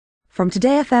From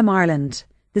Today FM Ireland,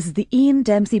 this is the Ian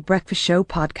Dempsey Breakfast Show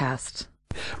podcast.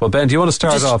 Well, Ben, do you want to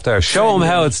start off there? Show them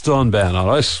how it's done, Ben, all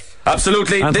right?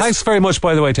 Absolutely. And thanks very much,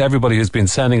 by the way, to everybody who's been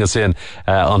sending us in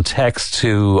on text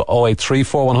to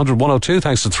 0834 100 102,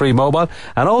 thanks to 3 Mobile,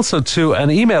 and also to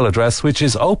an email address which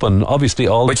is open, obviously,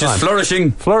 all the time. Which is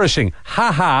flourishing. Flourishing.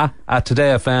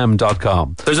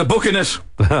 haha@todayfm.com. There's a book in it.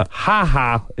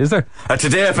 Haha. Is there? At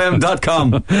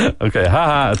todayfm.com. Okay,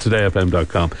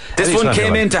 haha@todayfm.com. This one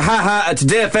came into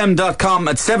haha@todayfm.com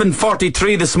at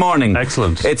 7:43 this morning.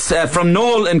 Excellent. It's from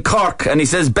Noel in Cork, and he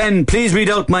says, Ben, please read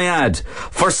out my ad.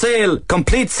 For sale,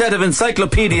 complete set of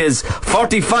encyclopedias,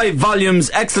 45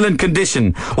 volumes, excellent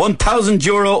condition,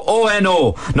 €1,000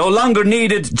 ONO. No longer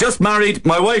needed, just married,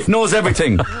 my wife knows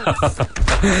everything.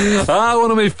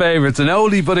 One of my favourites, an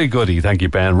oldie but a goodie. Thank you,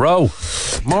 Ben. Ro,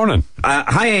 morning.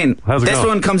 Hi, Ian. How's it this going?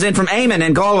 one comes in from Eamon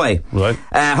in Galway. Right.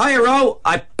 Hiya, Ro.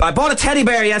 I bought a teddy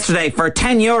bear yesterday for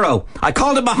 €10. I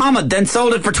called it Muhammad, then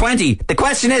sold it for 20. The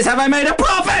question is, have I made a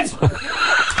profit?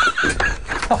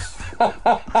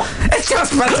 It's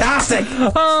just fantastic.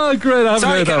 Oh, great. I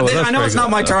know it's not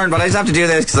my turn, but I just have to do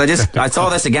this because I saw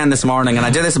this again this morning, and I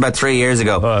did this about 3 years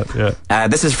ago. Yeah.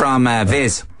 This is from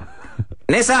Viz.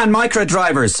 Nissan Micra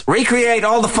drivers, recreate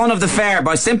all the fun of the fair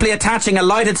by simply attaching a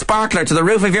lighted sparkler to the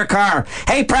roof of your car.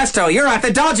 Hey presto, you're at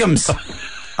the Dodgems.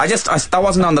 That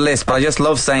wasn't on the list, but I just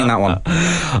love saying that one.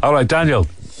 All right, Daniel.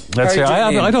 Let's hear.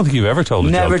 I don't think you've ever told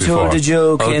a joke before. Never told a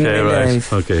joke in my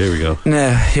life. Okay, here we go.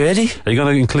 No, you ready? Are you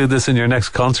going to include this in your next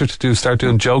concert to start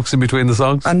doing jokes in between the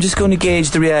songs? I'm just going to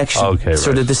gauge the reaction. Okay,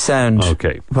 sort of the sound.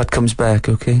 Okay. What comes back,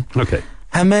 okay? Okay.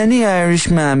 How many Irish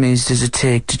mammies does it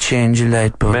take to change a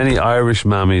light bulb? Many Irish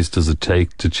mammies does it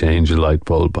take to change a light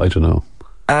bulb? I don't know.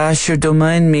 Sure, don't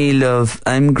mind me, love.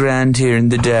 I'm grand here in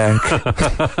the dark.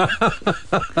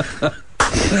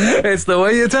 It's the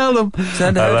way you tell them.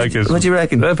 I like it. What do you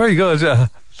reckon? Very good, yeah.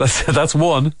 That's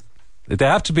one. They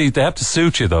have to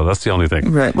suit you, though. That's the only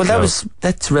thing. Right. Well,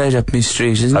 that's right up my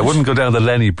street, isn't it? I wouldn't go down the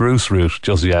Lenny Bruce route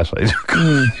just yet.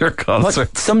 Your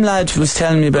concert. Some lad was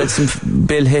telling me about some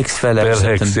Bill Hicks fella. Bill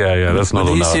Hicks, yeah. That's not.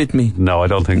 Will he suit me? No, I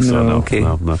don't think so. No. Okay.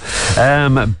 No.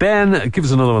 Ben, give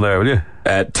us another one there, will you?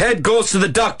 Ted goes to the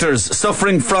doctors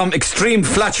suffering from extreme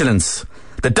flatulence.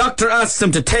 The doctor asks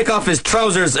him to take off his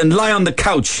trousers and lie on the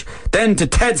couch. Then, to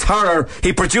Ted's horror,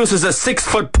 he produces a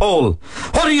 6-foot pole.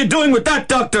 What are you doing with that,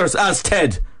 doctor? Asks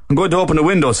Ted. I'm going to open a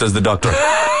window, says the doctor.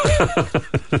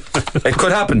 It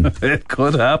could happen. It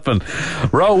could happen.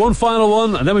 Ro, one final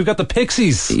one, and then we've got the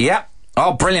Pixies. Yeah.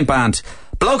 Oh, brilliant band.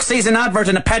 Bloke sees an advert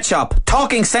in a pet shop.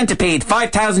 Talking centipede,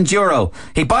 €5,000.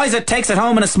 He buys it, takes it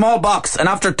home in a small box, and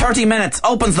after 30 minutes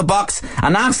opens the box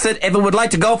and asks it if it would like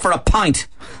to go for a pint.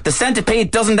 The centipede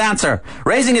doesn't answer.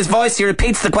 Raising his voice, he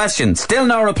repeats the question. Still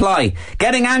no reply.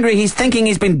 Getting angry, he's thinking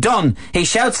he's been done. He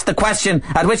shouts the question,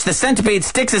 at which the centipede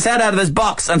sticks his head out of his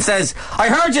box and says, I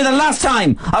heard you the last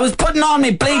time. I was putting on me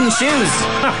bleeding shoes.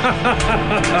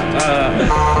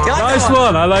 Nice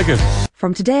one. I like it.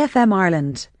 From Today FM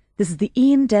Ireland, this is the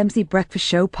Ian Dempsey Breakfast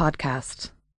Show podcast.